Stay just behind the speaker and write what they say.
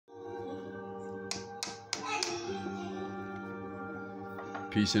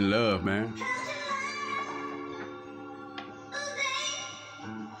Peace and love, man.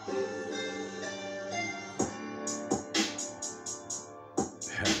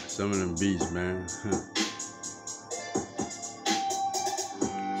 Some of them beats, man. See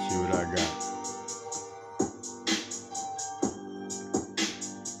what I got.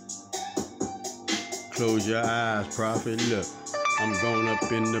 Close your eyes, prophet. Look, I'm going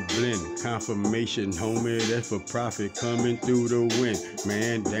up in the blend. Confirmation, homie, that's for profit coming through the wind.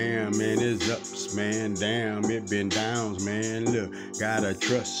 Man, damn, man, it's ups, man, damn, it been downs, man. Look, gotta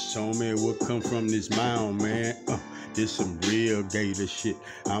trust, homie, what come from this mound, man. This some real gator shit.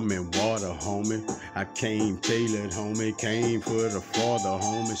 I'm in water, homie. I came tailored, homie. Came for the father,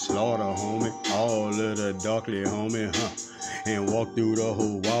 homie. Slaughter, homie. All of the darkly, homie, and walk through the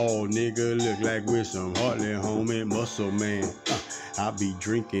whole wall, nigga. Look like with some Hartley, homie. Muscle man. I be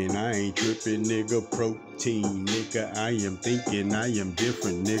drinking, I ain't tripping, nigga. Protein, nigga. I am thinking, I am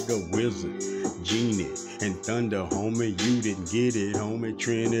different, nigga. Wizard, genie, and thunder, homie. You didn't get it, homie.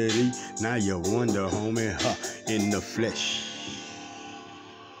 Trinity, now you wonder, homie. In the flesh.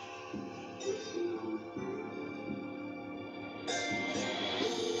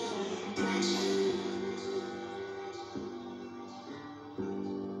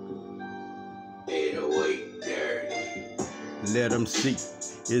 Let them see,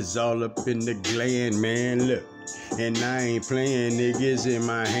 it's all up in the gland, man, look. And I ain't playing, niggas in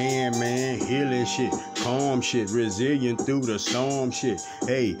my hand, man. Healing shit, calm shit, resilient through the storm shit.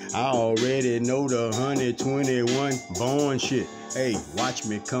 Hey, I already know the 121 born shit. Hey, watch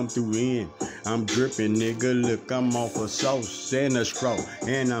me come through in. I'm dripping, nigga, look, I'm off a sauce and a straw.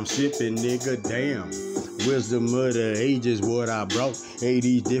 And I'm sipping, nigga, damn. Wisdom of the ages, what I brought. Hey,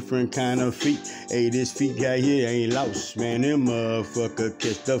 these different kind of feet. Hey, this feet guy here ain't lost, man. Them motherfucker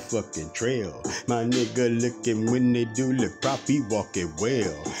catch the fucking trail. My nigga looking when they do look proper, walking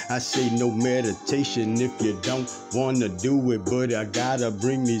well. I say no meditation if you don't wanna do it, but I gotta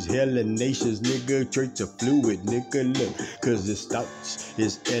bring these hella nations, nigga. Traits of fluid, nigga, look. Cause it's thoughts,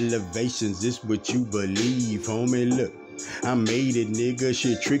 it's elevations, it's what you believe, homie, look. I made it, nigga,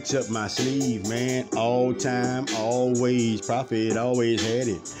 shit tricks up my sleeve, man. All time, always, prophet always had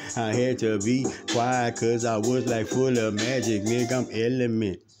it. I had to be quiet cause I was like full of magic, nigga, I'm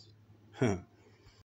elements.